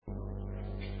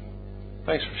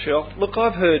Thanks, Rochelle. Look,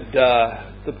 I've heard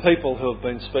the people who have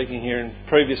been speaking here in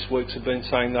previous weeks have been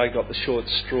saying they got the short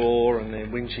straw and they're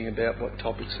whinging about what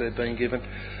topics they're being given.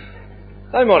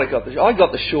 They might have got I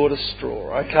got the shortest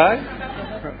straw, okay?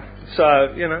 So,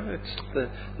 it's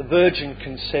the virgin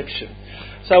conception.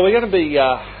 So we're going to be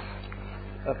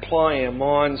applying our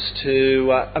minds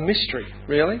to a mystery,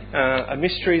 really. A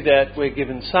mystery that we're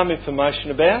given some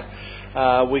information about.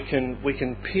 We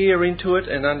can peer into it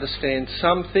and understand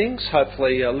some things,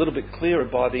 hopefully a little bit clearer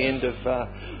by the end of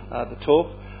the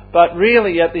talk. But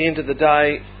really, at the end of the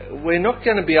day, we're not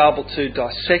going to be able to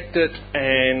dissect it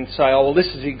and say, oh, well, this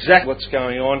is exactly what's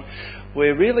going on.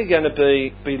 We're really going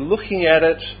to be looking at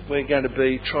it. We're going to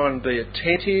be trying to be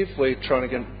attentive. We're trying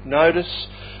to notice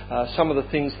some of the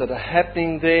things that are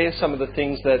happening there, some of the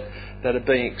things that are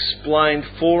being explained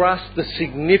for us, the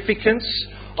significance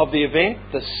of the event,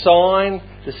 the sign,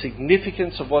 the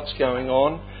significance of what's going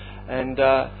on, and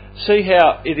see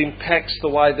how it impacts the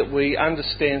way that we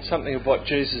understand something of what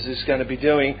Jesus is going to be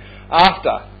doing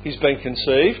after he's been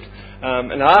conceived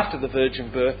and after the virgin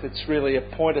birth. It's really a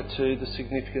pointer to the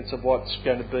significance of what's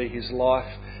going to be his life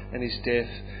and his death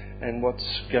and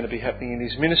what's going to be happening in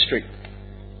his ministry.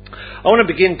 I want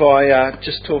to begin by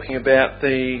just talking about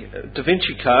the Da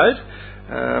Vinci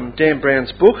Code, Dan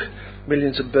Brown's book.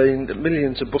 Millions of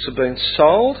books have been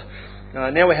sold.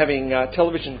 Now we're having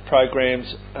television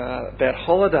programs about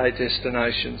holiday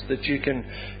destinations that you can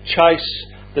chase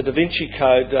the Da Vinci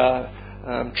Code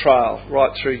trail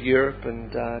right through Europe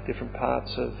and different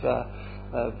parts of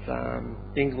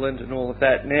England and all of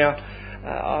that. Now,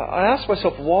 I asked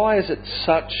myself, why is it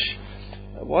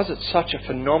such a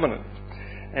phenomenon?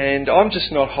 And I'm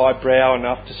just not highbrow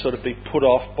enough to sort of be put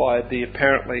off by the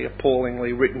apparently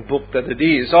appallingly written book that it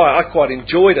is. I quite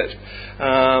enjoyed it.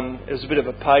 It was a bit of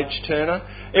a page turner.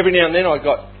 Every now and then I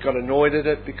got annoyed at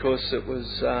it because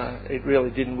it really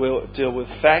didn't deal with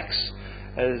facts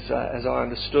as I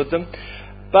understood them.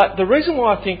 But the reason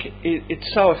why I think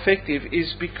it's so effective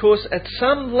is because at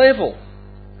some level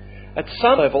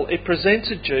it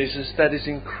presents a Jesus that is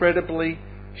incredibly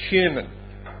human.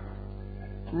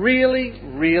 Really,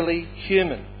 really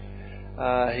human.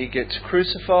 He gets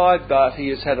crucified, but he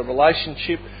has had a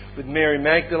relationship with Mary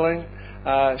Magdalene.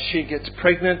 She gets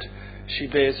pregnant. She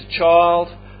bears a child.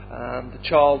 The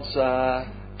child's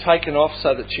taken off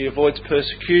so that she avoids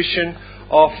persecution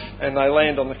and they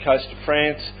land on the coast of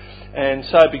France. And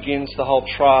so begins the whole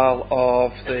trial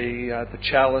of the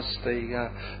chalice,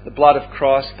 the blood of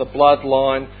Christ, the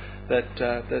bloodline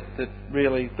that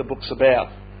really the book's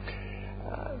about.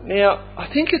 Now, I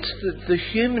think it's the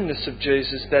humanness of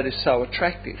Jesus that is so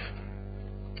attractive.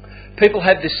 People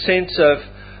have this sense of,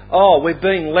 we're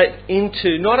being let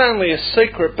into not only a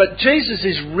secret, but Jesus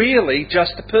is really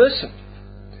just a person.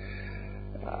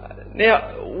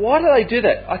 Now, why do they do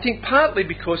that? I think partly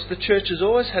because the church has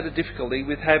always had a difficulty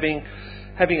with having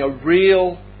a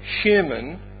real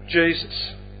human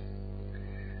Jesus.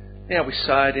 Now, we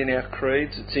say it in our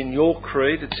creeds. It's in your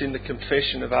creed. It's in the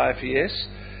confession of AFES.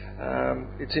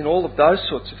 It's in all of those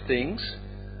sorts of things.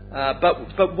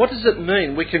 But what does it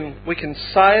mean? We can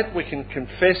say it, we can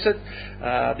confess it.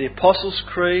 The Apostles'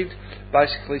 Creed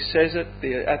basically says it.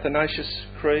 The Athanasius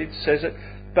Creed says it.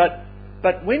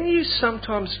 But when you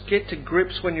sometimes get to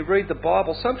grips, when you read the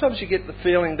Bible, sometimes you get the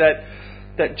feeling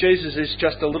that Jesus is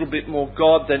just a little bit more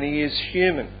God than he is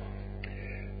human.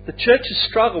 The church has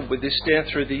struggled with this down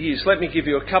through the years. Let me give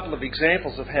you a couple of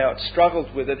examples of how it's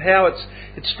struggled with it, how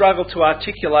it's struggled to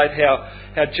articulate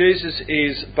how Jesus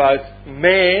is both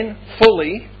man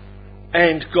fully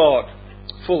and God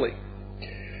fully.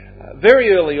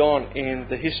 Very early on in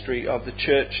the history of the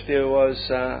church, there was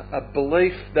a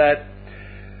belief that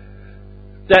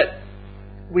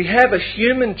we have a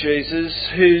human Jesus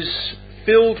who's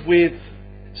filled with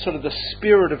sort of the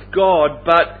Spirit of God,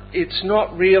 but it's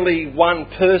not really one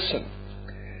person.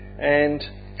 And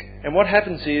what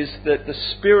happens is that the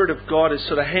Spirit of God is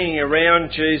sort of hanging around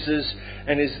Jesus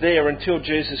and is there until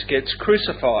Jesus gets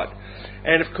crucified.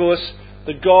 And of course,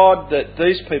 the God that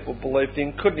these people believed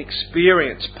in couldn't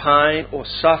experience pain or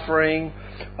suffering,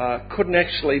 couldn't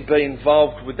actually be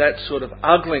involved with that sort of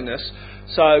ugliness.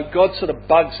 So God sort of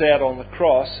bugs out on the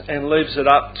cross and leaves it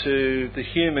up to the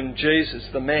human Jesus,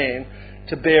 the man,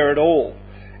 to bear it all.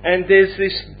 And there's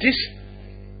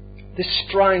this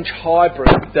strange hybrid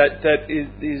that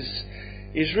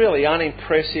is really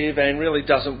unimpressive and really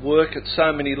doesn't work at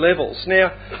so many levels.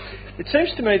 Now, it seems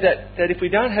to me that if we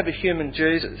don't have a human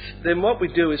Jesus, then what we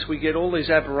do is we get all these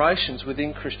aberrations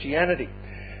within Christianity.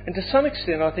 And to some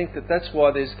extent, I think that's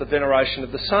why there's the veneration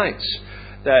of the saints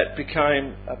that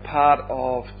became a part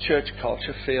of church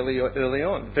culture fairly early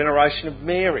on. Veneration of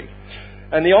Mary.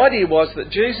 And the idea was that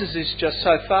Jesus is just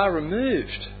so far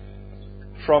removed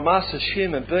from us as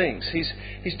human beings.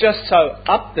 He's just so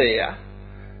up there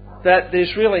that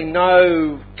there's really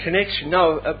no connection,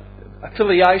 no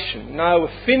affiliation, no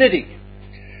affinity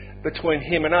between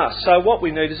him and us. So what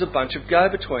we need is a bunch of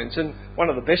go-betweens. And one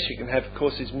of the best you can have, of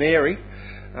course, is Mary.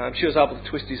 She was able to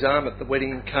twist his arm at the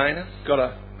wedding in Cana, got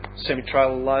a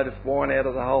semi-trailer load of wine out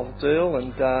of the whole deal,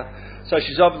 and so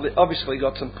she's obviously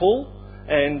got some pull.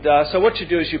 And so what you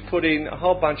do is you put in a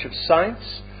whole bunch of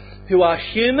saints who are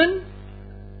human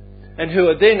and who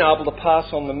are then able to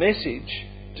pass on the message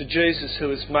to Jesus,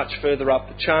 who is much further up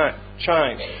the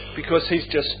chain, because he's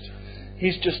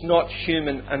just not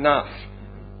human enough.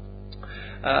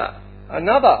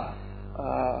 Another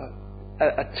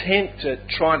attempt at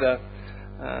trying to,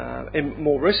 a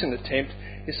more recent attempt,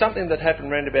 is something that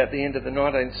happened around about the end of the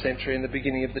 19th century and the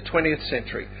beginning of the 20th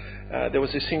century. There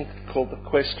was this thing called the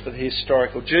quest for the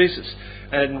historical Jesus,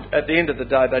 and at the end of the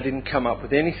day they didn't come up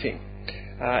with anything.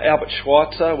 Albert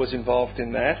Schweitzer was involved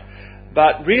in that,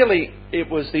 but really it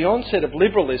was the onset of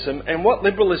liberalism, and what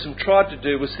liberalism tried to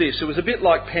do was this. It was a bit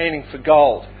like panning for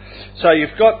gold. So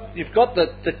you've got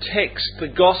the text, the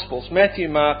Gospels, Matthew,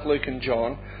 Mark, Luke and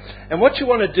John, and what you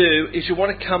want to do is you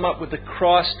want to come up with the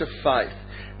Christ of faith,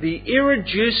 the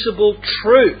irreducible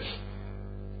truth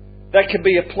that can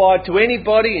be applied to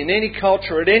anybody in any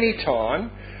culture at any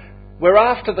time. We're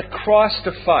after the Christ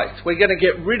of faith. We're going to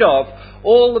get rid of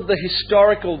all of the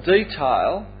historical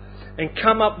detail and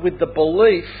come up with the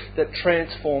belief that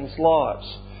transforms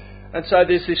lives. And so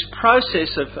there's this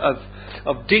process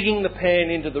of digging the pan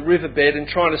into the riverbed and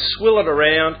trying to swill it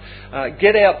around,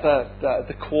 get out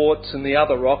the quartz and the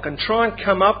other rock, and try and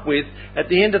come up with, at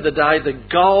the end of the day, the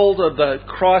gold of the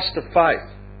Christ of faith.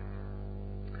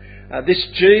 This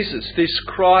Jesus, this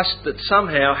Christ that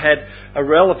somehow had a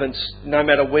relevance no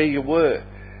matter where you were.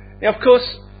 Now, of course,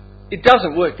 it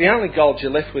doesn't work. The only gold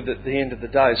you're left with at the end of the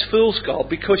day is fool's gold,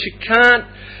 because you can't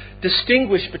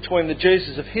distinguish between the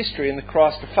Jesus of history and the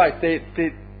Christ of faith.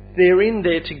 They're in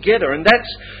there together, and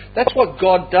that's what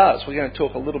God does. We're going to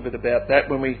talk a little bit about that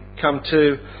when we come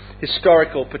to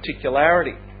historical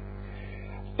particularity.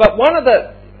 But one of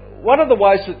the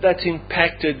ways that's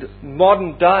impacted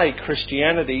modern day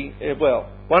Christianity,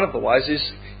 one of the ways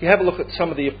is you have a look at some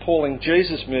of the appalling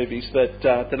Jesus movies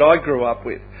that I grew up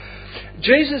with.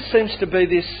 Jesus seems to be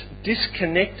this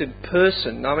disconnected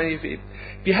person. I mean, if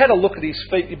you had a look at his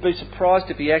feet, you'd be surprised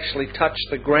if he actually touched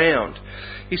the ground.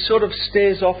 He sort of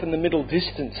stares off in the middle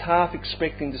distance, half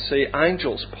expecting to see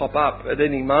angels pop up at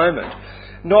any moment,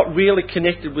 not really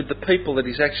connected with the people that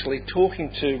he's actually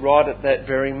talking to right at that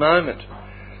very moment.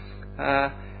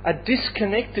 A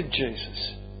disconnected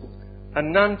Jesus, a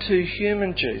none too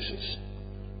human Jesus.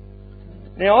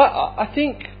 Now, I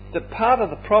think that part of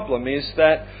the problem is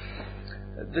that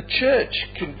the church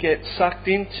can get sucked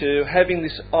into having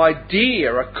this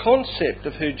idea, a concept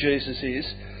of who Jesus is,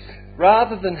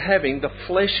 rather than having the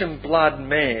flesh and blood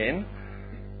man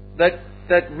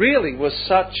that really was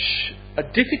such a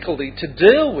difficulty to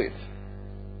deal with.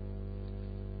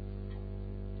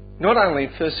 Not only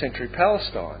in first century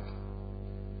Palestine,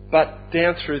 but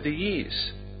down through the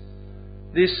years.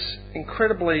 This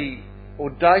incredibly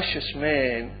audacious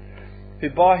man who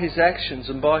by his actions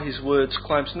and by his words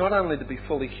claims not only to be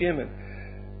fully human,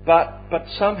 but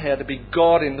somehow to be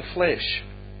God in the flesh.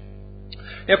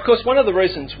 Now, of course, one of the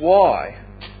reasons why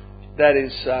that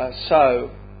is so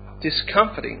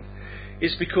discomforting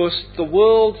is because the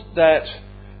world that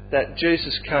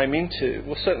Jesus came into,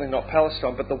 well, certainly not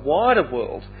Palestine, but the wider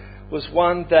world, was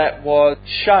one that was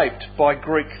shaped by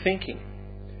Greek thinking.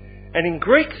 And in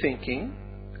Greek thinking,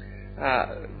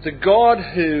 the God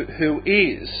who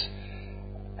is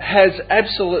has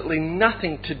absolutely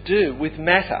nothing to do with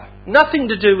matter, nothing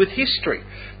to do with history,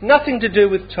 nothing to do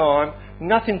with time,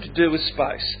 nothing to do with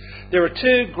space. There are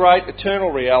two great eternal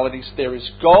realities. There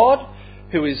is God,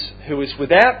 who is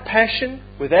without passion,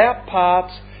 without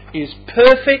parts, he is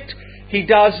perfect, he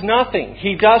does nothing,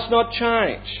 he does not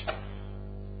change.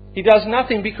 He does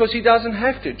nothing because he doesn't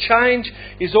have to. Change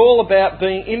is all about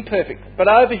being imperfect. But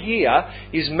over here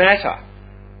is matter.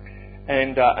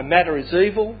 And matter is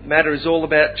evil. Matter is all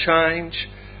about change.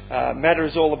 Matter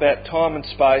is all about time and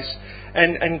space.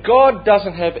 And God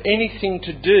doesn't have anything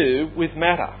to do with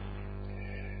matter.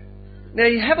 Now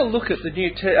you have a look at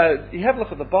you have a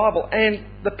look at the Bible, and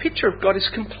the picture of God is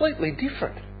completely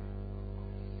different.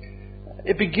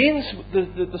 It begins,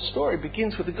 the story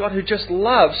begins with a God who just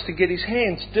loves to get his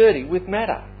hands dirty with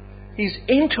matter. He's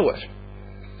into it.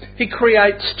 He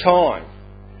creates time.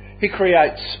 He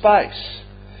creates space.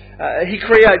 He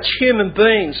creates human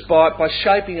beings by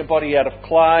shaping a body out of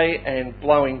clay and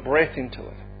blowing breath into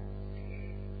it.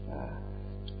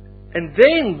 And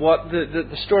then what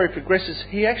the story progresses,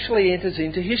 he actually enters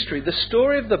into history. The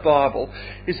story of the Bible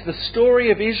is the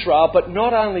story of Israel, but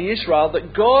not only Israel,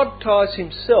 that God ties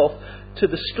himself to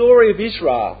the story of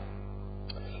Israel.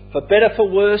 For better, for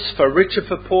worse, for richer,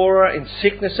 for poorer, in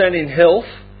sickness and in health.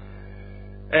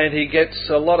 And he gets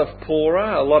a lot of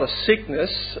poorer, a lot of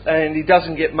sickness, and he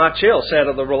doesn't get much else out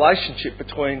of the relationship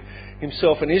between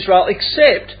himself and Israel,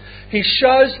 except he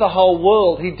shows the whole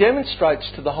world, he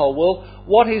demonstrates to the whole world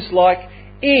what he's like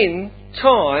in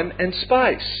time and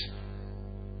space.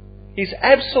 He's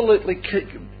absolutely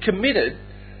committed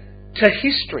to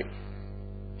history,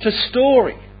 to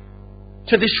story,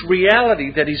 to this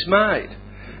reality that he's made.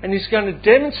 And he's going to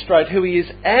demonstrate who he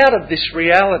is out of this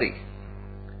reality.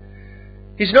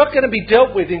 He's not going to be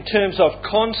dealt with in terms of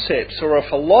concepts or a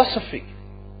philosophy,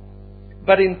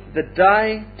 but in the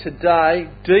day-to-day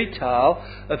detail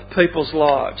of people's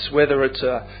lives, whether it's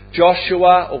a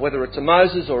Joshua or whether it's a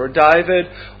Moses or a David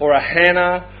or a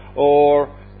Hannah or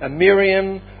a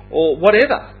Miriam or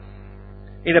whatever.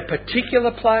 In a particular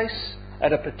place,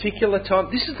 at a particular time.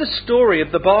 This is the story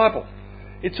of the Bible.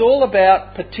 It's all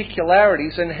about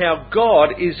particularities and how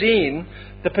God is in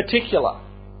the particular.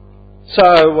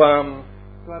 So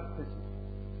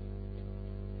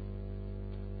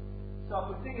if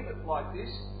we think of it like this,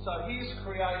 so here's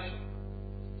creation.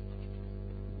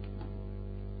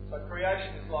 So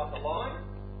creation is like a line.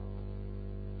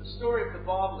 The story of the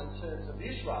Bible in terms of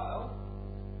Israel,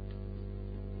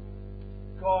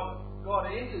 God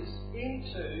enters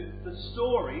into the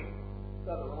story,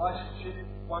 so the relationship,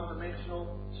 one-dimensional,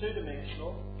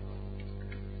 two-dimensional.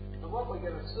 And what we're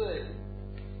going to see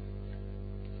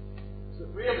is that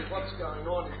really what's going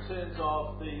on in terms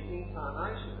of the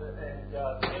incarnation and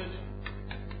virgin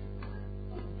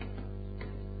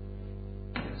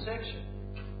conception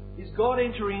is God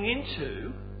entering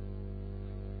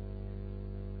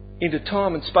into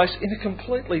time and space in a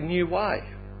completely new way.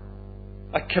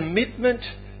 A commitment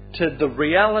to the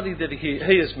reality that he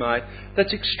has made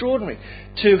that's extraordinary,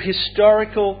 to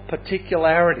historical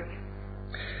particularity.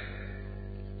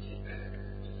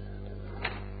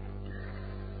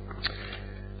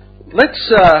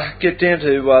 Let's get down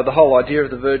to the whole idea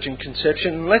of the virgin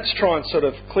conception. Let's try and sort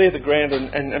of clear the ground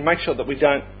and make sure that we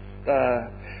don't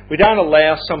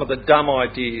allow some of the dumb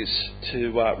ideas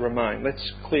to remain.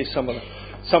 Let's clear some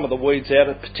of the weeds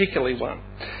out, particularly one.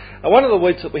 One of the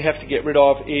weeds that we have to get rid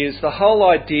of is the whole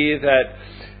idea that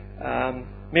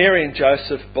Mary and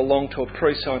Joseph belonged to a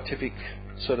pre-scientific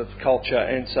sort of culture,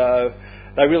 and so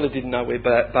they really didn't know where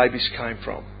babies came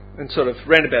from. And sort of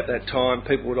round about that time,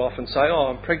 people would often say, "Oh,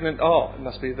 I'm pregnant. Oh, it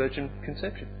must be a virgin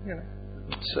conception." You know,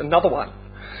 it's another one.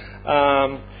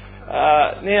 Now,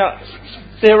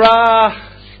 there are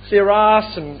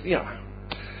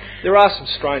some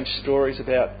strange stories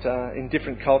about in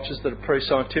different cultures that are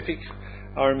pre-scientific.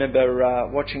 I remember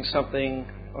watching something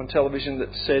on television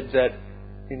that said that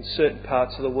in certain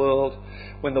parts of the world,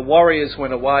 when the warriors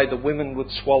went away, the women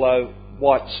would swallow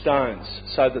white stones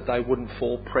so that they wouldn't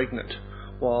fall pregnant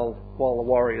while the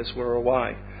warriors were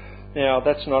away. Now,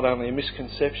 that's not only a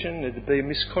misconception, it'd be a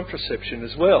miscontraception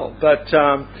as well. But,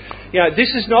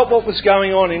 this is not what was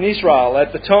going on in Israel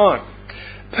at the time.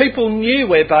 People knew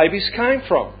where babies came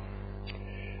from.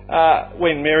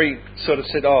 When Mary sort of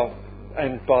said, "Oh,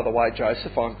 and by the way,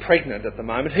 Joseph, I'm pregnant at the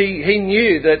moment," he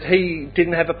knew that he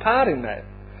didn't have a part in that.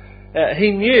 He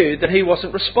knew that he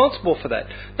wasn't responsible for that.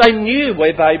 They knew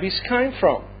where babies came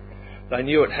from. They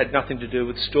knew it had nothing to do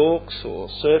with storks or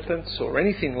serpents or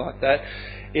anything like that.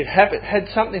 It had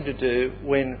something to do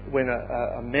when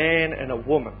a man and a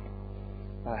woman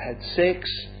had sex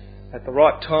at the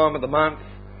right time of the month,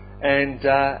 and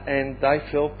they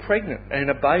fell pregnant, and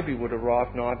a baby would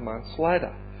arrive 9 months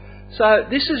later. So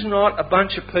this is not a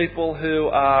bunch of people who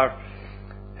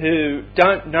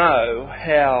don't know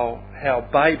how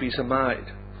babies are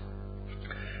made.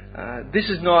 This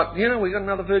is not, we've got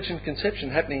another virgin conception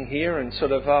happening here, and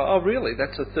sort of, oh really,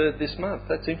 that's the third this month.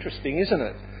 That's interesting, isn't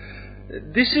it?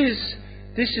 This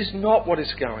is not what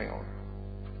is going on.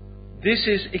 This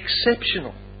is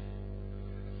exceptional.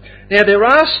 Now, there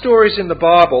are stories in the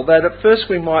Bible that at first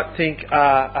we might think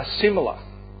are similar.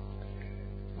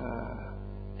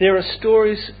 There are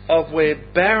stories of where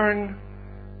barren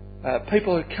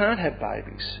people who can't have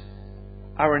babies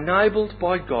are enabled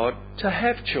by God to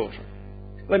have children.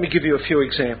 Let me give you a few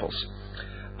examples.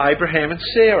 Abraham and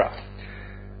Sarah,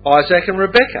 Isaac and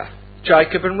Rebekah,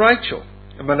 Jacob and Rachel,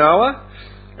 Manoah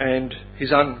and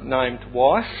his unnamed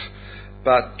wife,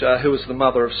 who was the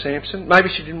mother of Samson. Maybe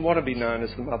she didn't want to be known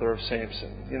as the mother of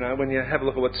Samson. You know, when you have a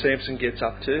look at what Samson gets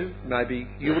up to, maybe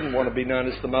you wouldn't want to be known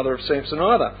as the mother of Samson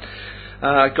either.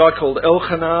 A guy called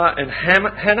Elkanah and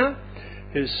Hannah,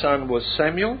 whose son was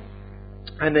Samuel.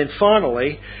 And then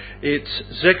finally, it's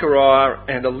Zechariah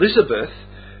and Elizabeth,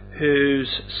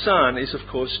 whose son is, of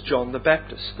course, John the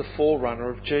Baptist, the forerunner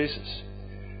of Jesus.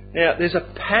 Now, there's a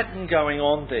pattern going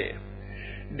on there.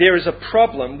 There is a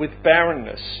problem with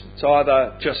barrenness. It's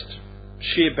either just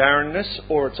sheer barrenness,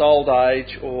 or it's old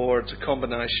age, or it's a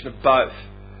combination of both.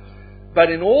 But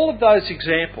in all of those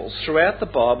examples throughout the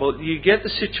Bible, you get the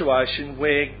situation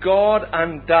where God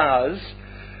undoes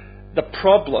the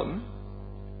problem,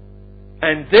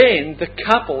 and then the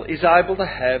couple is able to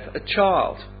have a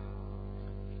child.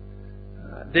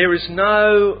 There is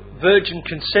no virgin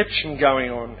conception going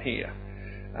on here.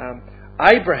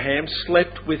 Abraham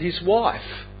slept with his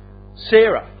wife,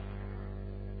 Sarah,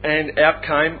 and out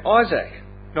came Isaac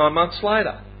 9 months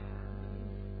later.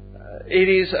 It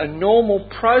is a normal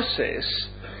process,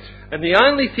 and the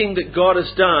only thing that God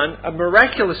has done, a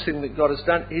miraculous thing that God has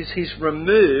done, is He's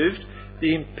removed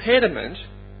the impediment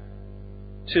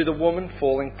to the woman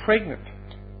falling pregnant.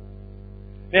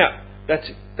 Now,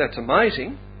 that's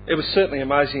amazing. It was certainly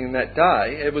amazing in that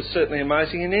day. It was certainly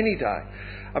amazing in any day.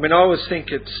 I mean, I always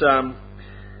think it's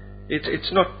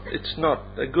not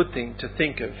a good thing to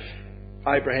think of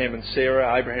Abraham and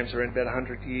Sarah. Abraham's around about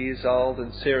 100 years old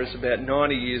and Sarah's about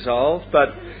 90 years old, but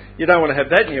you don't want to have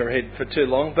that in your head for too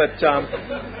long. But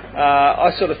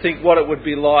I sort of think what it would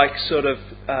be like, sort of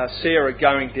Sarah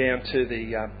going down to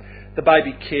the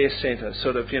baby care centre,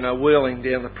 sort of, wheeling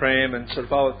down the pram and sort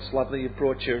of, oh, it's lovely, you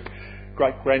brought your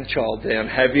great-grandchild down,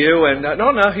 have you? And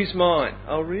no, he's mine.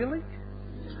 Oh, really?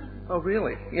 Oh,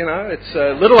 really? It's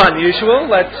a little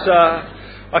unusual.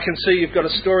 I can see you've got a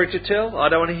story to tell. I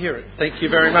don't want to hear it. Thank you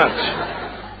very much.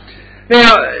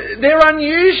 Now, they're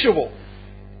unusual.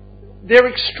 They're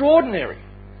extraordinary.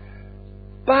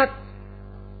 But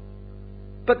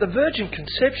the virgin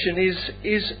conception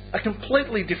is a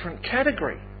completely different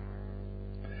category.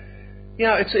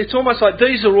 It's almost like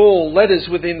these are all letters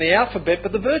within the alphabet,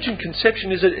 but the virgin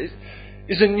conception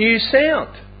is a new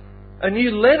sound, a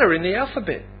new letter in the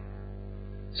alphabet.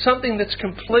 Something that's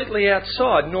completely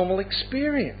outside normal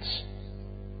experience.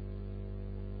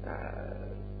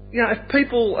 If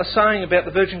people are saying about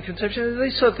the virgin conception,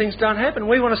 these sort of things don't happen,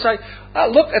 we want to say,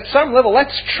 look, at some level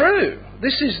that's true.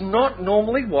 This is not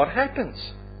normally what happens.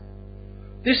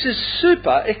 This is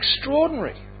super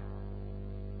extraordinary.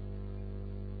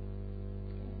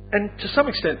 And to some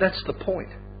extent, that's the point.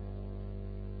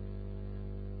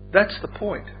 That's the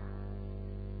point.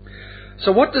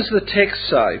 So what does the text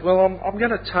say? Well, I'm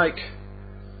going to take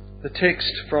the text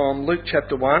from Luke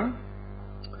chapter 1,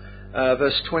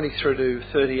 verse 20 through to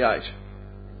 38.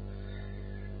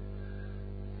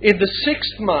 In the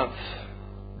 6th month,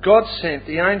 God sent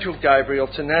the angel Gabriel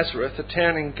to Nazareth, a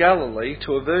town in Galilee,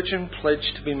 to a virgin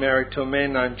pledged to be married to a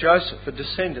man named Joseph, a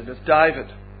descendant of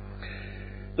David.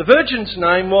 The virgin's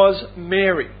name was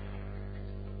Mary.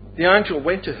 The angel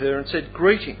went to her and said,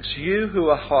 "Greetings, you who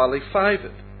are highly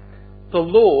favoured. The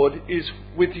Lord is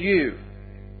with you."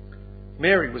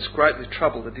 Mary was greatly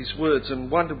troubled at his words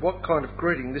and wondered what kind of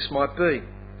greeting this might be.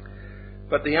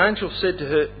 But the angel said to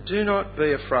her, "Do not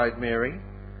be afraid, Mary.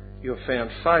 You have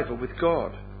found favour with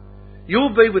God. You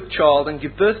will be with child and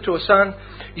give birth to a son.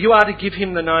 You are to give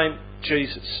him the name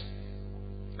Jesus.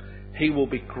 He will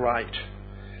be great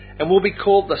and will be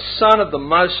called the Son of the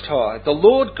Most High. The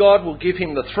Lord God will give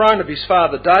him the throne of his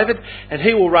father David, and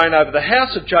he will reign over the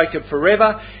house of Jacob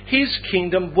forever. His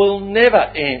kingdom will never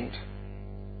end."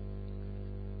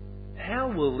 "How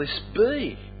will this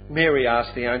be?" Mary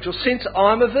asked the angel, "since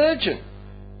I'm a virgin?"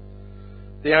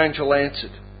 The angel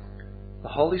answered, "The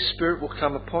Holy Spirit will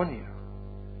come upon you,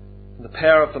 and the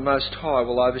power of the Most High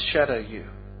will overshadow you,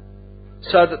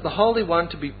 so that the Holy One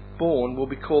to be born will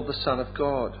be called the Son of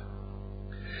God.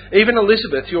 Even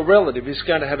Elizabeth, your relative, is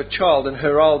going to have a child in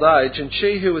her old age, and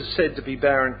she who was said to be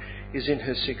barren is in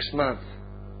her 6th month.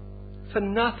 For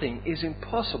nothing is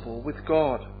impossible with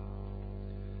God."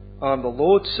 "I am the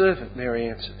Lord's servant," Mary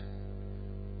answered.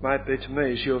 "May it be to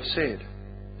me as you have said."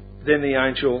 Then the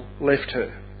angel left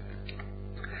her.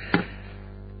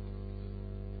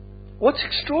 What's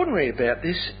extraordinary about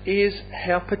this is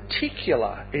how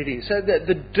particular it is,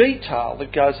 the detail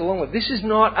that goes along with it. This is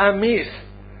not a myth.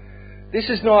 This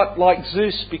is not like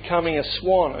Zeus becoming a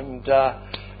swan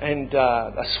and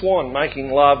a swan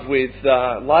making love with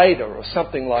Leda or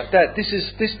something like that.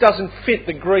 This doesn't fit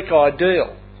the Greek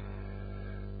ideal.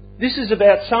 This is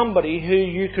about somebody who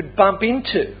you could bump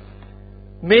into.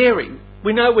 Mary,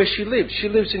 We know where she lives. She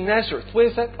lives in Nazareth.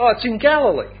 Where's that? Oh, it's in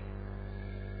Galilee.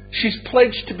 She's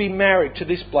pledged to be married to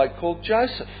this bloke called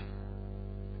Joseph.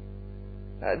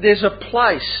 There's a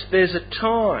place, there's a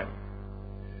time.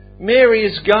 Mary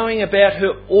is going about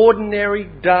her ordinary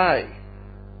day.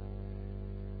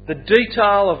 The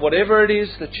detail of whatever it is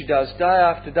that she does day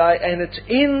after day, and it's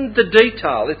in the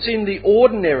detail, it's in the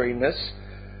ordinariness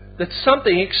that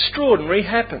something extraordinary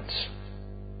happens.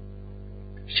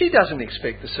 She doesn't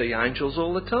expect to see angels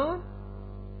all the time.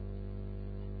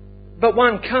 But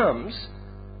one comes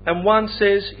and one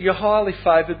says, you're highly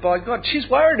favoured by God. She's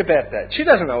worried about that. She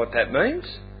doesn't know what that means.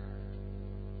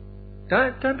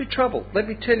 Don't be troubled. Let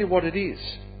me tell you what it is.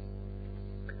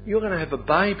 You're going to have a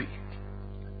baby.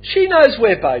 She knows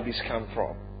where babies come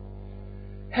from.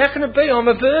 How can it be? I'm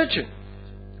a virgin.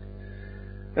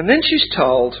 And then she's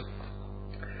told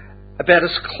about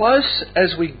as close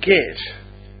as we get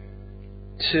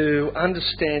to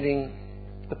understanding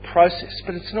the process.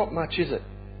 But it's not much, is it?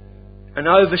 An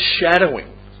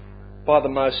overshadowing by the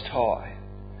Most High.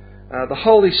 The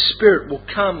Holy Spirit will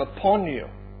come upon you.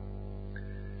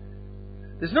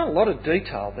 There's not a lot of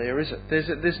detail there, is it?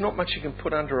 There's not much you can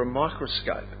put under a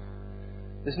microscope.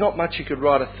 There's not much you could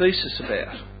write a thesis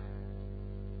about.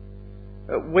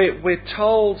 We're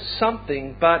told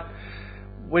something, but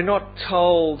we're not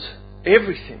told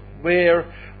everything. We're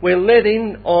let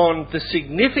in on the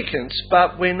significance,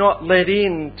 but we're not let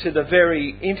in to the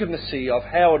very intimacy of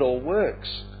how it all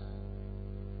works.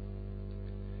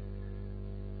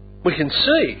 We can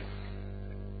see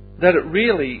that it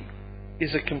really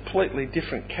is a completely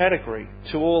different category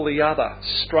to all the other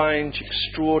strange,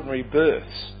 extraordinary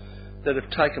births that have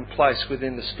taken place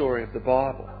within the story of the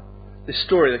Bible. This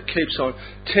story that keeps on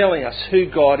telling us who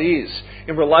God is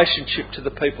in relationship to the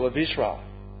people of Israel.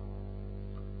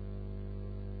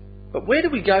 But where do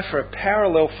we go for a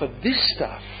parallel for this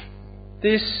stuff?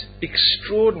 This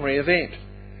extraordinary event?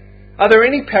 Are there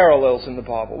any parallels in the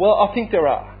Bible? Well, I think there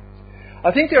are.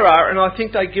 I think there are, and I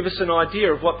think they give us an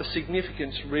idea of what the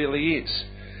significance really is.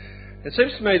 It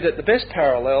seems to me that the best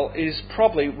parallel is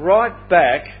probably right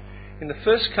back in the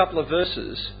first couple of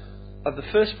verses of the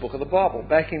first book of the Bible,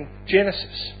 back in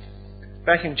Genesis.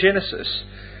 Back in Genesis,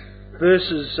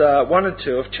 verses 1 and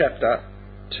 2 of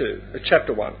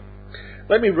chapter 1.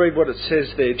 Let me read what it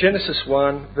says there. Genesis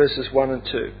 1, verses 1 and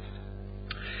 2.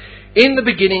 In the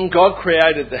beginning God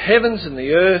created the heavens and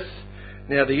the earth.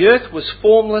 Now the earth was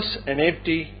formless and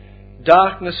empty.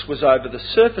 Darkness was over the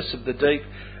surface of the deep,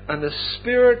 and the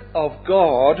Spirit of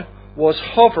God was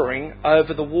hovering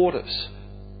over the waters.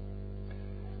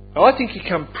 Now, I think you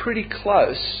come pretty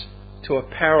close to a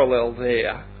parallel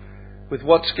there with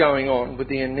what's going on with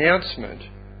the announcement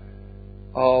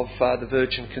of the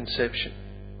virgin conception.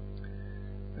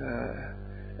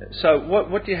 So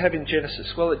what do you have in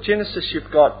Genesis? Well, at Genesis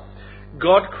you've got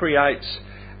God creates,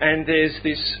 and there's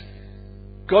this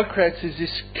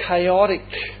chaotic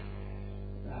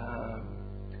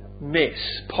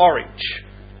mess, porridge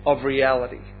of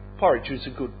reality. Porridge is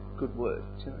a good word,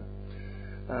 you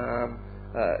know.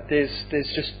 There's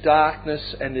just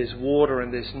darkness and there's water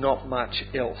and there's not much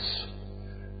else.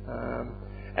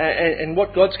 And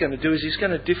what God's going to do is He's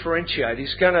going to differentiate.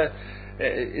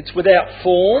 It's without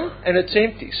form and it's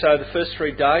empty. So the first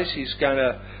 3 days He's going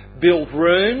to build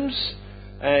rooms,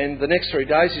 and the next 3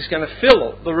 days He's going to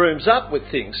fill the rooms up with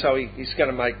things. So He's going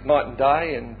to make night and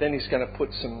day, and then He's going to put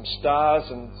some stars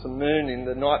and some moon in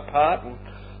the night part and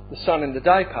the sun in the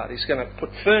day part. He's going to put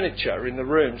furniture in the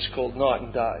rooms called night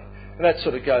and day. And that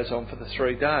sort of goes on for the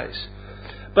 3 days.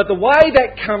 But the way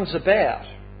that comes about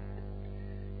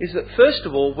is that first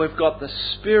of all we've got the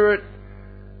Spirit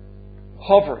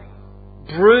hovering,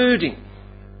 brooding,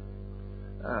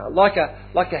 like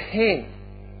a hen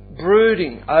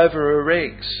brooding over her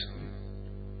eggs.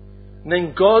 And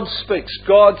then God speaks.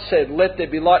 God said, "Let there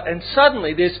be light." And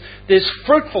suddenly there's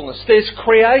fruitfulness, there's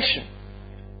creation.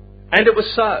 And it was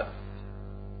so.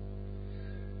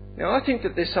 Now, I think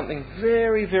that there's something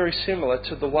very, very similar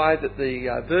to the way that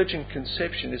the virgin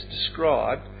conception is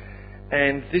described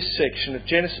and this section of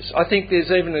Genesis. I think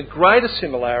there's even a greater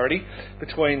similarity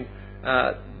between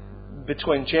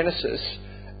Genesis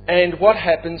and what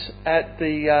happens at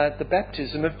the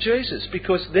baptism of Jesus,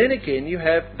 because then again you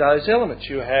have those elements.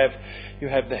 You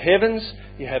have the heavens,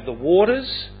 you have the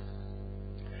waters,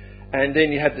 and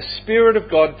then you have the Spirit of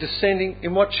God descending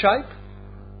in what shape?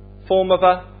 Form of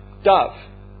a dove.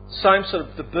 Same sort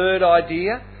of the bird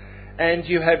idea. And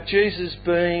you have Jesus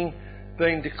being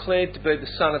declared to be the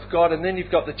Son of God. And then you've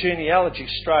got the genealogy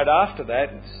straight after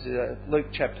that. It's Luke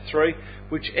chapter 3,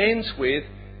 which ends with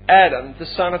Adam, the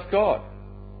Son of God.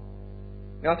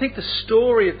 Now, I think the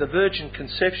story of the virgin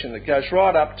conception that goes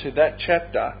right up to that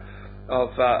chapter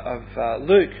of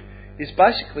Luke is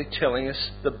basically telling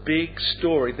us the big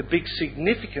story, the big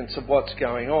significance of what's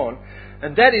going on.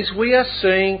 And that is, we are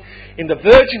seeing in the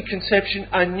virgin conception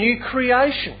a new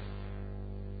creation.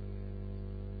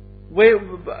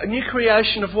 A new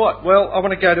creation of what? Well, I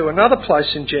want to go to another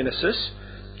place in Genesis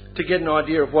to get an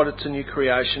idea of what it's a new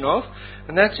creation of.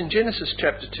 And that's in Genesis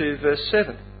chapter 2, verse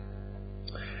 7.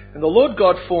 And the Lord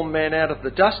God formed man out of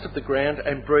the dust of the ground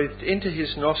and breathed into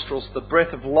his nostrils the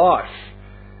breath of life.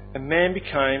 And man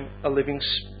became a living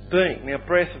being. Now,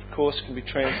 breath, of course, can be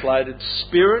translated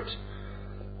spirit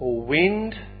or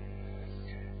wind.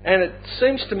 And it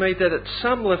seems to me that at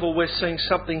some level we're seeing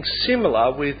something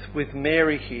similar with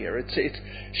Mary here.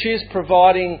 She is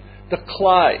providing the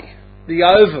clay, the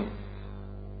ovum.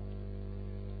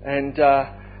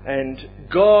 And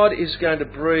God is going to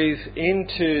breathe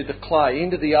into the clay,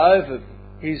 into the ovum,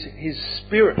 His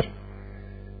Spirit.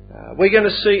 We're going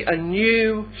to see a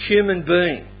new human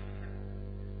being.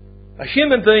 A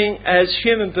human being as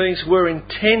human beings were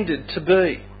intended to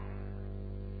be.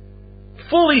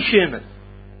 Fully human.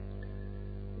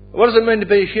 What does it mean to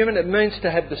be a human? It means to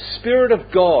have the Spirit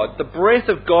of God, the breath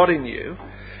of God in you,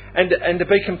 and to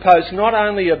be composed not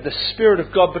only of the Spirit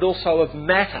of God but also of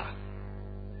matter.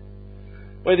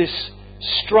 We're this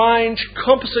strange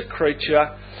composite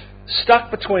creature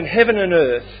stuck between heaven and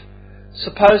earth.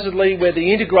 Supposedly we're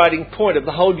the integrating point of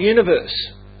the whole universe,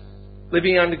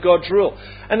 living under God's rule.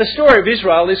 And the story of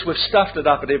Israel is we've stuffed it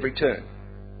up at every turn.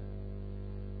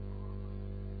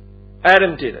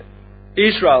 Adam did it.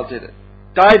 Israel did it.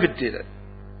 David did it.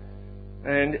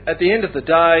 And at the end of the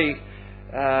day,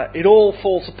 it all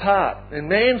falls apart, and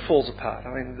man falls apart.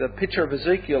 I mean, the picture of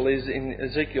Ezekiel is in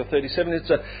Ezekiel 37.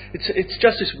 It's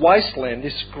just this wasteland,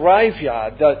 this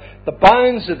graveyard. The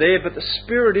bones are there, but the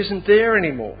spirit isn't there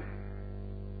anymore.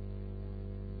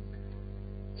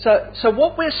 So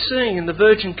what we're seeing in the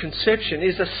virgin conception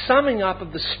is a summing up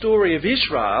of the story of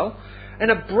Israel and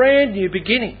a brand new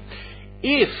beginning.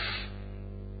 If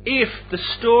the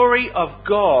story of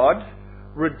God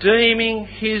redeeming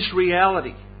His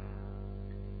reality,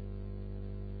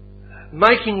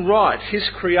 making right His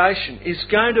creation, is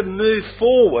going to move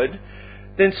forward,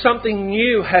 then something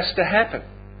new has to happen.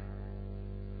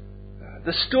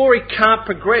 The story can't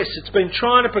progress. It's been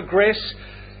trying to progress,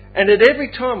 and at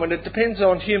every time when it depends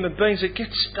on human beings, it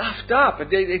gets stuffed up.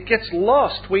 It gets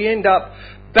lost. We end up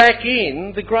back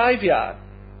in the graveyard.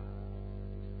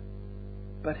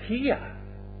 But here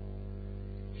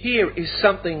is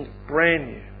something brand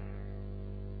new.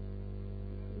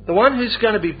 The one who's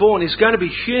going to be born is going to be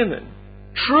human,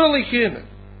 truly human,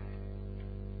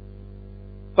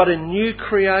 but a new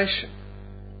creation.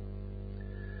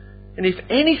 And if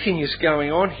anything is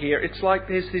going on here, it's like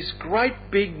there's this great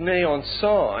big neon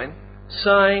sign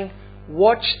saying,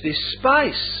 watch this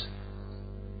space.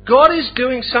 God is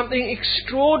doing something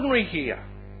extraordinary here.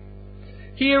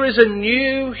 Here is a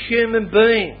new human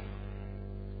being.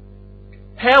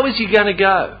 How is he going to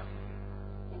go?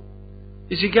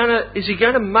 Is he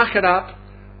going to muck it up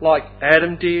like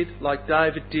Adam did, like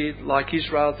David did, like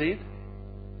Israel did?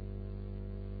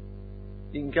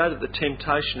 You can go to the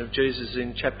temptation of Jesus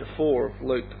in chapter 4 of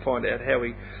Luke to find out how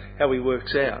he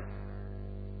works out.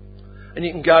 And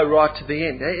you can go right to the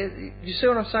end. You see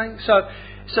what I'm saying?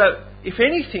 So if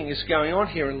anything is going on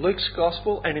here in Luke's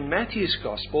Gospel and in Matthew's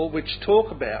Gospel, which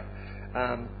talk about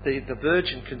the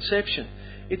virgin conception,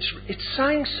 it's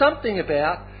saying something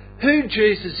about who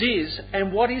Jesus is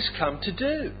and what He's come to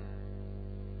do.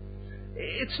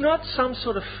 It's not some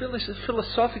sort of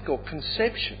philosophical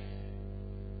conception.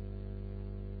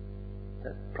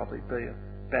 That'd probably be a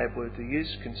bad word to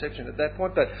use, conception at that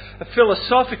point, but a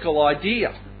philosophical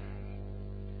idea.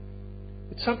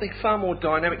 It's something far more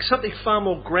dynamic, something far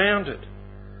more grounded.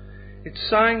 It's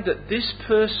saying that this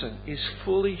person is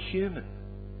fully human.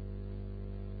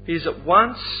 He is at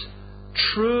once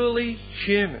truly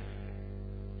human,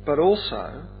 but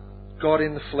also God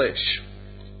in the flesh.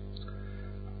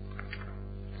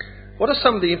 What are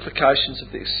some of the implications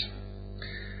of this?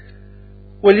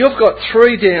 Well, you've got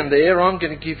 3 down there. I'm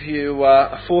going to give you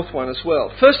a 4th one as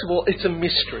well. First of all, it's a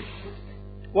mystery.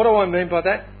 What do I mean by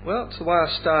that? Well, it's the way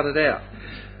I started out.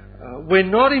 We're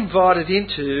not invited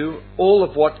into all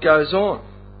of what goes on.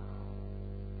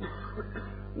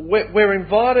 We're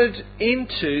invited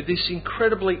into this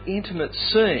incredibly intimate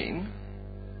scene,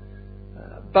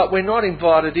 but we're not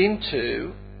invited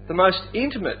into the most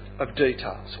intimate of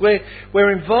details.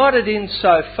 We're invited in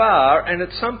so far, and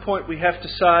at some point we have to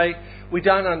say, we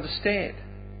don't understand.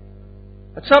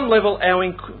 At some level, our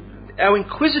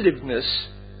inquisitiveness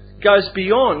goes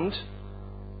beyond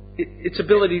its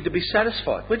ability to be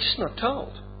satisfied. We're just not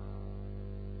told.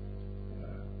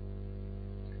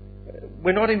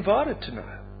 We're not invited to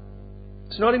know.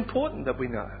 It's not important that we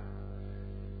know.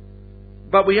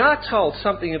 But we are told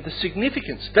something of the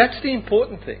significance. That's the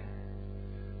important thing.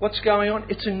 What's going on?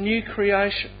 It's a new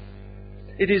creation.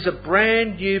 It is a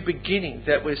brand new beginning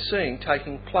that we're seeing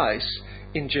taking place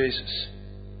in Jesus.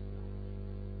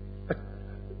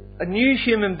 A new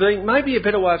human being, maybe a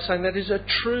better way of saying that is a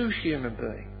true human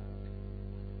being.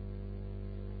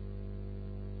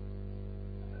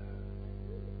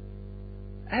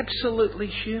 Absolutely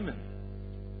human.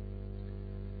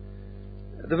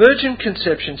 The virgin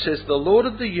conception says the Lord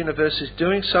of the universe is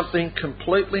doing something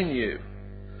completely new.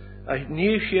 A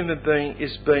new human being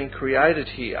is being created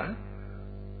here.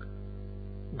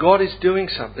 God is doing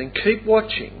something. Keep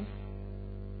watching,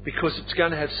 because it's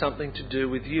going to have something to do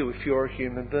with you if you're a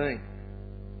human being.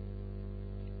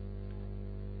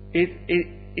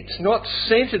 It's not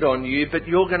centred on you, but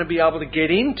you're going to be able to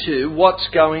get into what's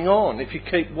going on if you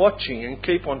keep watching and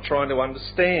keep on trying to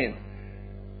understand.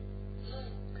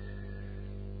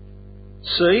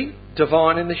 See,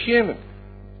 divine in the human.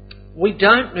 We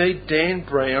don't need Dan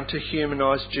Brown to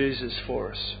humanise Jesus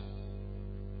for us.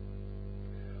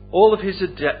 All of his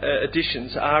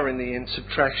additions are in the end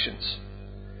subtractions.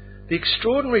 The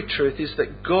extraordinary truth is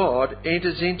that God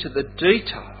enters into the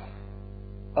detail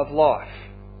of life.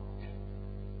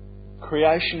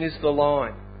 Creation is the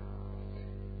line.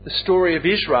 The story of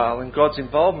Israel and God's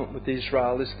involvement with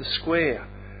Israel is the square.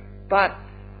 But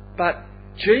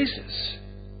Jesus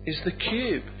is the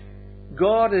cube.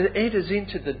 God enters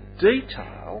into the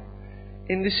detail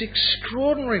in this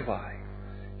extraordinary way.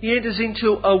 He enters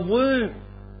into a womb.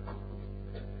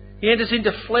 He enters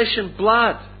into flesh and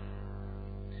blood.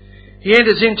 He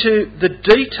enters into the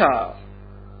detail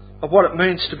of what it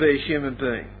means to be a human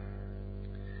being.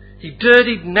 He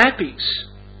dirtied nappies.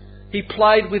 He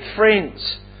played with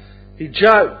friends. He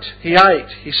joked. He ate.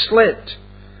 He slept.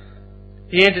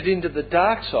 He entered into the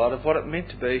dark side of what it meant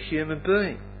to be a human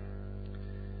being.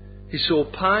 He saw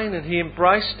pain and he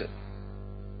embraced it.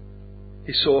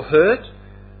 He saw hurt.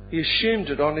 He assumed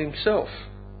it on himself.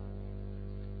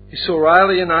 He saw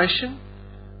alienation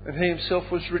and he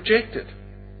himself was rejected.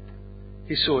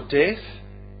 He saw death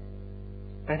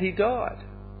and he died.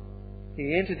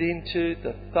 He entered into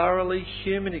the thoroughly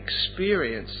human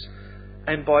experience,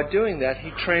 and by doing that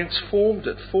he transformed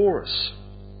it for us.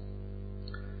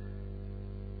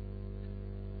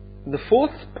 And the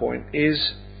fourth point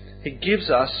is he gives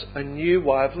us a new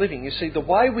way of living. You see, the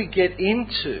way we get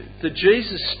into the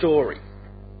Jesus story,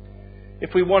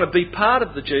 if we want to be part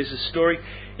of the Jesus story,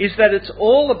 is that it's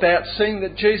all about seeing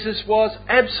that Jesus was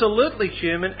absolutely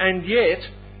human and yet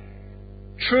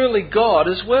truly God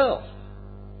as well.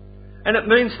 And it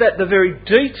means that the very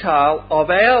detail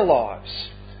of our lives,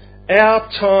 our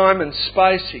time and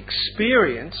space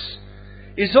experience,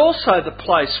 is also the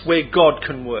place where God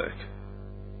can work.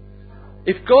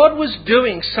 If God was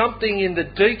doing something in the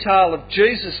detail of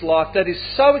Jesus' life that is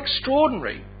so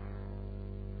extraordinary,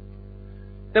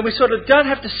 then we sort of don't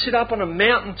have to sit up on a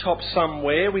mountaintop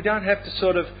somewhere. We don't have to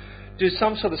sort of do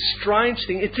some sort of strange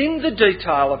thing. It's in the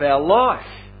detail of our life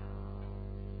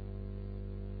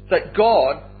that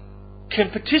God can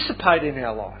participate in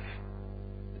our life.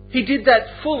 He did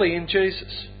that fully in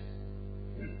Jesus.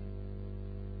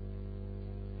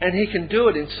 And He can do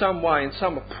it in some way, in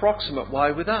some approximate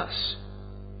way with us.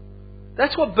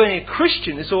 That's what being a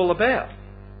Christian is all about.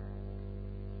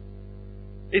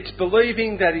 It's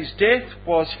believing that His death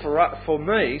was for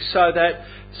me so that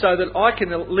I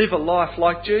can live a life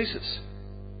like Jesus.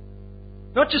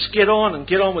 Not just get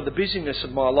on with the busyness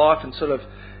of my life and sort of,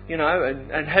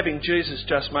 and having Jesus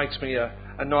just makes me a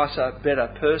nicer, better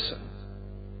person.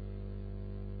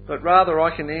 But rather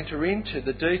I can enter into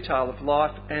the detail of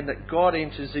life and that God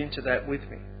enters into that with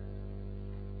me.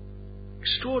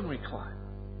 Extraordinary claim.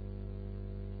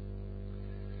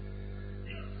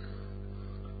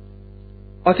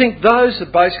 I think those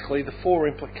are basically the four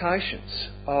implications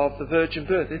of the virgin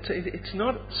birth. It's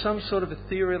not some sort of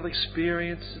ethereal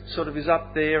experience. It sort of is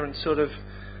up there and sort of...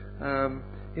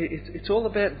 It's all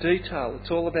about detail. It's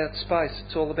all about space.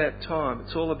 It's all about time.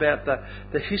 It's all about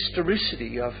the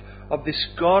historicity of this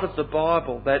God of the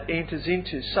Bible that enters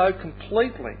into so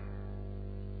completely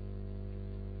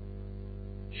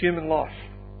human life,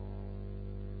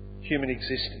 human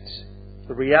existence,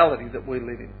 the reality that we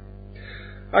live in.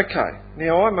 Okay,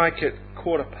 now I make it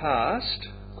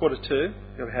 2:15,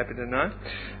 you'll be happy to know.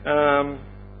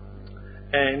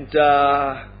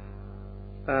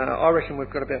 I reckon we've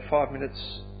got about 5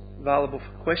 minutes available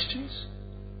for questions.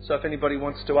 So if anybody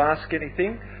wants to ask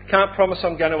anything, can't promise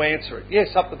I'm going to answer it.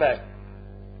 Yes, up the back.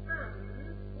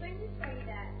 When you say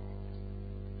that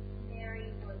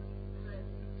Mary was kind of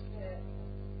the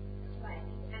clay,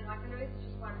 and like I know it's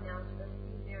just one analogy, but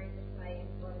Mary the clay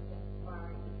and God is the fire,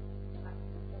 like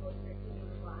the Lord directed in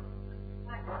the life.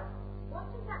 Like, what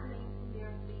does that mean for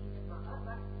Mary being the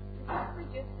mother? Like, if we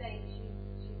just say she's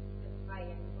the clay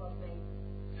and God made.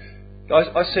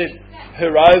 I said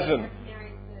her ovum.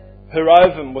 Her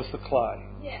ovum was the clay.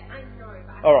 Yeah, I know,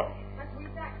 but all right. Like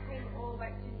with that came all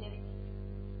like genetic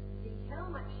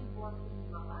detail, like she was his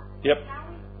mother. Yep. How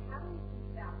do you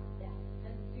think about that?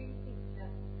 And do you think that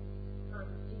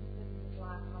Jesus'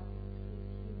 life, like his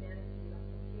humanity, like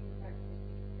his human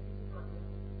characteristics, everything like this,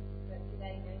 but do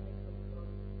they name it from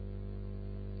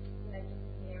relation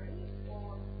to Mary,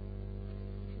 or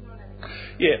do you know what I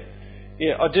mean?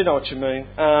 Yeah, I do know what you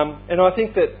mean. And I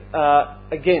think that,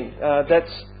 again,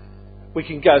 we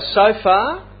can go so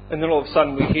far and then all of a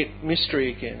sudden we hit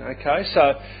mystery again, okay?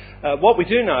 So what we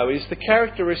do know is the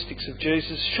characteristics of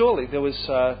Jesus, surely there was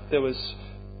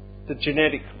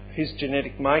his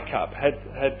genetic makeup had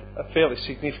a fairly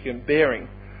significant bearing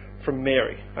from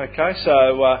Mary, okay?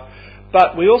 So,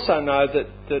 but we also know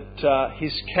that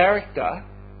his character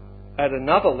at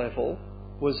another level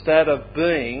was that of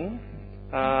being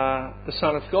the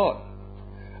Son of God.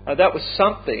 That was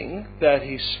something that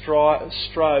he strove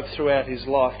throughout his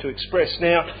life to express.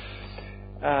 Now,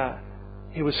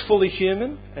 he was fully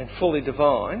human and fully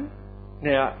divine.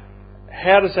 Now,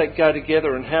 how does that go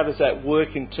together and how does that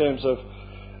work in terms of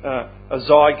a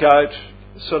zygote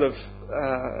sort of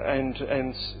and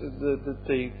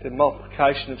the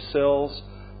multiplication of cells?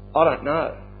 I don't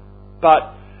know.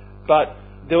 But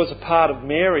there was a part of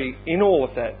Mary in all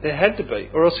of that. There had to be,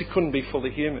 or else he couldn't be fully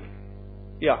human.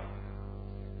 Yeah.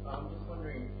 I'm just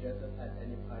wondering if Joseph had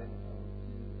any kind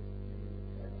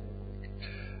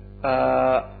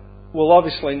of well,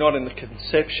 obviously not in the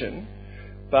conception,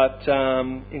 but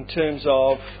in terms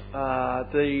of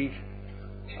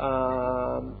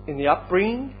in the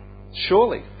upbringing,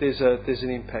 surely there's an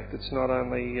impact. It's not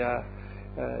only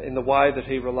in the way that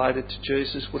he related to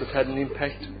Jesus would have had an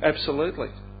impact. Absolutely.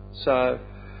 So,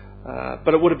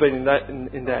 but it would have been in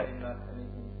that.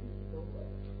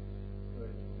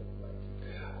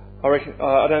 I reckon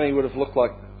I don't think he would have looked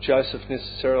like Joseph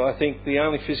necessarily. I think the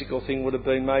only physical thing would have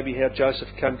been maybe how Joseph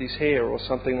combed his hair or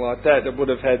something like that. That would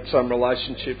have had some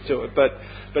relationship to it, but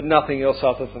nothing else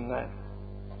other than that.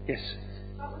 Yes.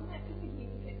 But wouldn't that be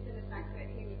significant to the fact that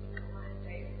he was the line of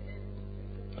David and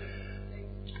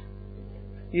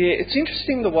Yeah, it's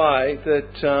interesting the way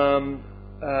that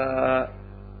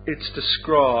it's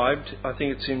described. I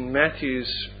think it's in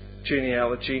Matthew's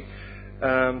genealogy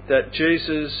that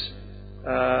Jesus. So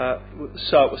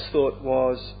it was thought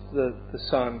was the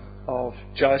son of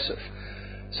Joseph.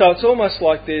 So it's almost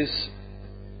like there's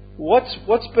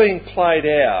what's being played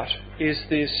out is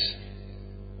this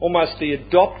almost the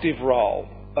adoptive role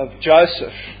of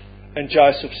Joseph and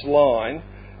Joseph's line,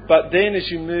 but then as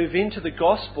you move into the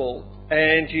gospel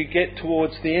and you get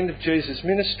towards the end of Jesus'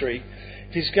 ministry,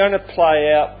 he's going to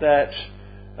play out that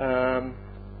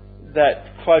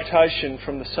quotation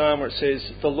from the psalm where it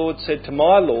says, "The Lord said to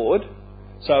my Lord."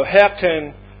 So how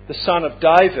can the son of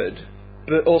David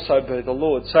also be the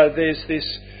Lord? So there's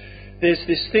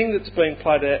this thing that's being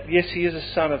played out. Yes, he is a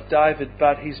son of David,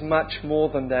 but he's much more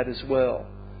than that as well.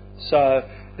 So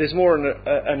there's more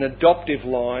an adoptive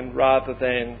line rather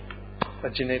than a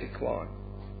genetic line.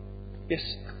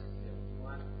 Yes?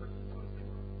 My question was,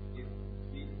 if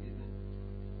Jesus isn't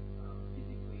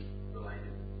physically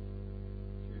related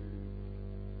to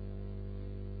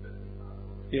his earthly father,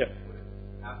 Yeah.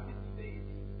 how can he be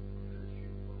the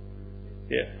shoot of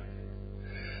Yeah.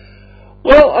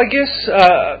 Well, I guess,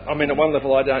 at one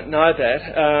level I don't know that.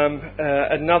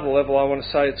 At another level I want to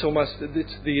say it's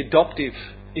the adoptive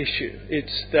issue.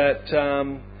 It's that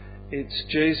it's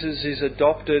Jesus is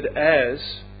adopted as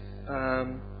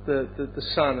the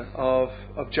son of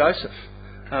Joseph.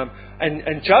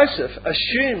 And Joseph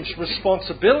assumes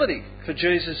responsibility for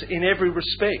Jesus in every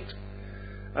respect.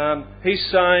 He's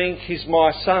saying, he's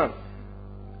my son.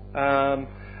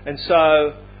 And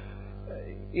so,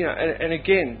 and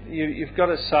again, you've got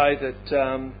to say that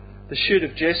the shoot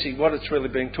of Jesse, what it's really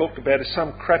being talked about is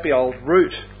some crappy old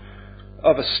root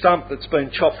of a stump that's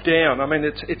been chopped down. I mean,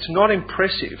 it's not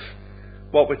impressive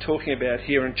what we're talking about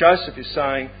here. And Joseph is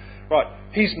saying, right,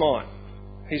 he's mine.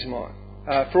 He's mine.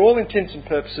 For all intents and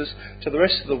purposes, to the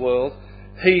rest of the world,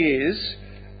 he is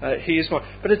mine.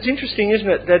 But it's interesting, isn't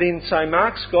it, that in, say,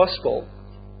 Mark's Gospel,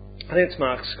 I think it's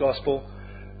Mark's Gospel,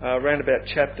 around about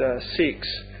chapter 6,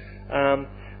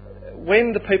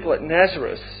 when the people at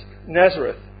Nazareth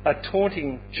are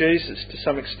taunting Jesus to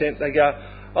some extent, they go,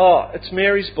 "Oh, it's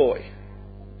Mary's boy."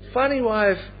 Funny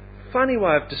way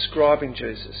of describing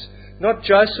Jesus. Not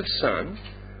Joseph's son,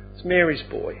 it's Mary's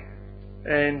boy.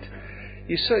 And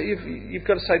you've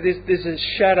got to say there's a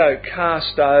shadow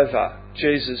cast over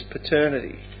Jesus'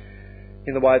 paternity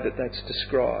in the way that that's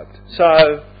described.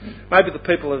 So maybe the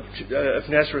people of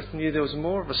Nazareth knew there was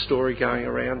more of a story going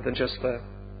around than just the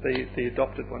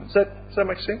adopted one. Does that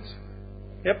make sense?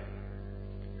 Yep.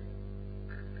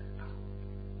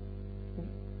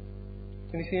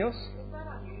 Anything else? Is that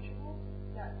unusual,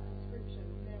 that description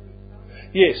of Mary's son?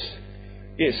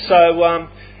 Yes.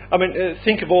 So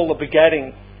think of all the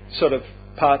begatting sort of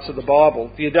parts of the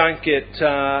Bible. You don't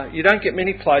get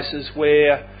many places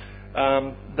where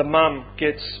the mum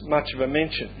gets much of a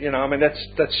mention.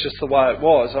 That's just the way it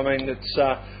was. It's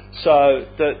so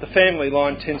the family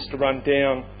line tends to run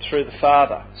down through the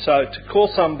father. So to call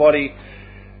somebody,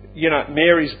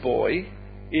 Mary's boy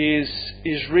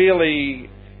is really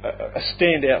a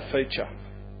standout feature.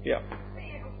 Yeah.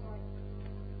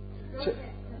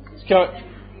 So, I'm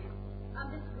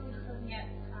just looking at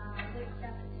Luke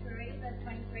chapter 3, verse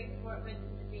 23, before it went to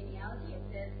the genealogy. It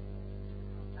says,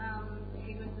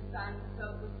 he was the son, so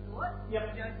it was thought, Yep.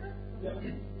 Joseph, Yep.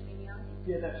 the genealogy.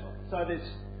 Yeah, that's right. So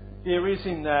there is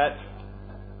in that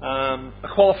a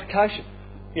qualification.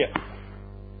 Yeah.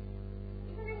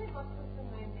 Even in the Gospel of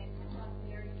Mary mentioned, like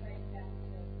Mary traced back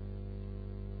to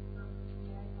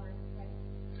Mary's line of faith.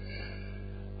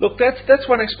 Look, that's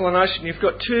one explanation. You've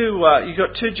got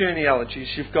two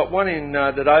genealogies. You've got one in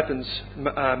that opens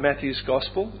Matthew's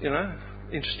Gospel.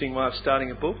 Interesting way of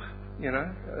starting a book.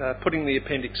 Putting the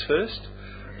appendix first.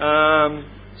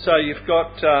 So you've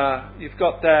got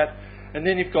that, and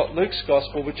then you've got Luke's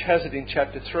Gospel, which has it in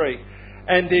chapter 3,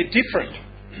 and they're different.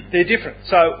 They're different.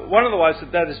 So one of the ways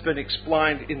that has been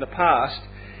explained in the past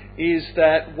is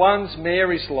that one's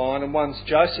Mary's line and one's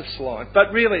Joseph's line,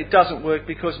 but really it doesn't work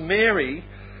because Mary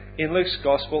in Luke's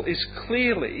Gospel is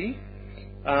clearly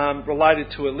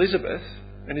related to Elizabeth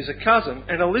and is a cousin,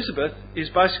 and Elizabeth is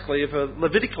basically of a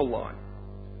Levitical line.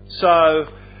 So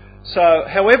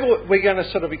however we're going to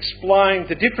sort of explain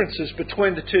the differences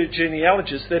between the two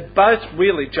genealogies, they're both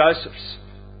really Joseph's.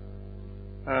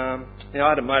 I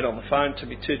had a mate on the phone to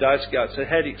me 2 days ago and said,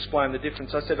 "How do you explain the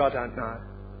difference?" I said, "I don't know."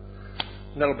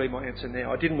 And that'll be my answer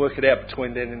now. I didn't work it out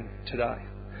between then and today.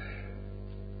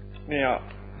 Now,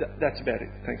 that's about it.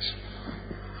 Thanks.